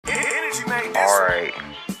Alright.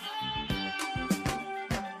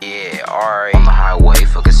 Yeah, alright. On the highway,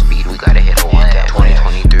 fucking speed, we gotta hit a one.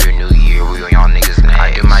 2023, a new year, we on y'all niggas next.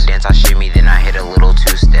 I do my dance, I shimmy, then I hit a little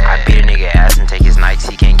two-step. I beat a nigga ass and take his nights,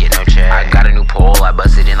 he can't get no check. I got a new pole, I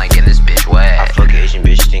busted in like, damn, this bitch wet. I fuck an Asian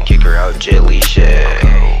bitch, then kick her out, gently shit.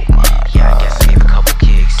 Okay. Yeah, I guess I gave a couple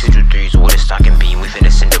kicks. 2 2 3s with a stocking beam, we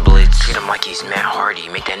finna send a blitz. Treat him like he's Matt Hardy,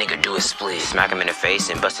 make that nigga do a split. Smack him in the face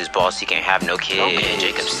and bust his balls, he can't have no kid.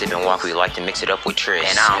 Jacob sip and walk, we like to mix it up with tricks.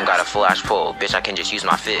 And I don't got a flash pull, bitch, I can just use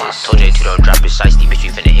my fist. Told J2 don't drop his shiesty, bitch, we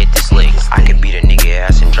finna hit this lick. I could beat a nigga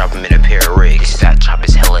ass and drop him in a pair of rigs. That chop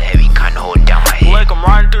is hella heavy, kinda holding down my head. Look, I'm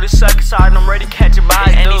riding through the sucker side and I'm ready to catch a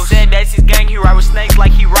bite. And he said that's his gang, he ride with snakes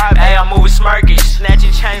like he robbed. Hey, I'm moving smirkish,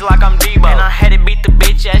 snatching chains like I'm Debo. And I had to beat the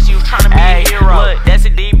bitch ass, she was trying to be a hero. Look, that's a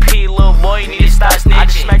DP, little boy, you need to stop snitching. I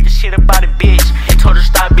just smacked the shit up out of bitch and told her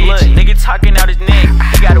stop bitching. Nigga talking out his neck,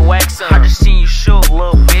 he got a wax on. I just seen you shoot,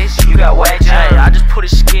 little bitch, you got wax on. Hey, I just put a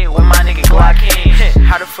skit with my nigga Glockheem.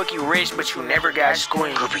 How the fuck you rich, but you never got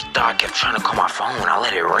squeamed? Groupie thought kept trying to call my phone, I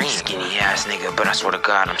let it ring. Skinny ass nigga, but I swear to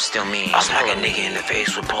God, I'm still mean. I'll smack a nigga in the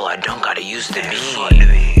face with pull, I don't gotta use the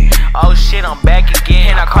beam. Oh shit, I'm back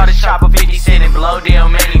again. I caught a chopper 50 cent and blow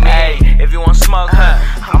down many men. Hey, if you want smoke,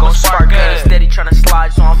 I'm gon' spark up. Steady tryna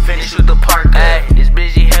slide, so I'm finished with the park up. This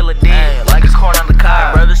bitch he hella dead, like it's corn on the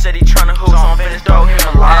cob. Brother said he tryna hoop, so I'm finna throw him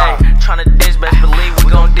a lie. Tryna diss, best believe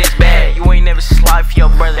we gon' diss bad. You ain't never slide for your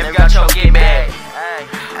brother, never got your get back.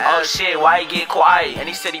 Oh shit, why he get quiet? And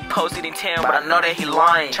he said he posted in town, but I know that he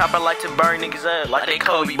lying. Chopper like to burn niggas up like they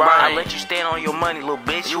Kobe Bryant. I let you stand on your money, little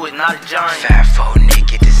bitch, you was not a giant. Fat faux Nick,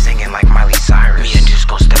 get to singing like Miley Cyrus. Me and Deuce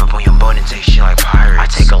gon' step up on your boat and take shit like pirates. I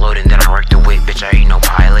take a load and then I wreck the whip, bitch, I ain't no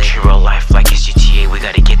pilot. Treat real life like it's GTA, we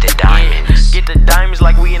gotta get the diamonds. Get the diamonds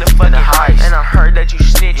like we in a fucking heist. And I heard that you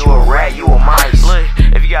snitch, you a rat, you a mice. Look,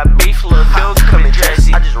 if you got beef, little dude, come and dress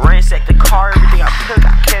it. I just ransacked the car, everything I took,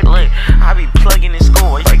 I kept. Look, I be plugging in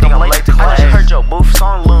school, you think I'm late to class? I just heard your booth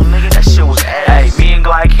song, little nigga, that shit was ass. Hey, me and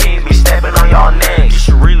Glockheem be stepping on y'all necks. You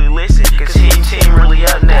should really listen, cause team really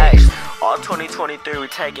up next. All 2023 we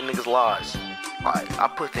taking niggas' lives. Like, I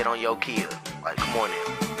put that on your Kia. Like, come on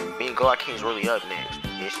now. Me and Glockheem's really up next.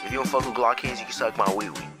 If you don't fuck with Glockheem's, you can suck my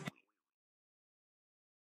wee-wee.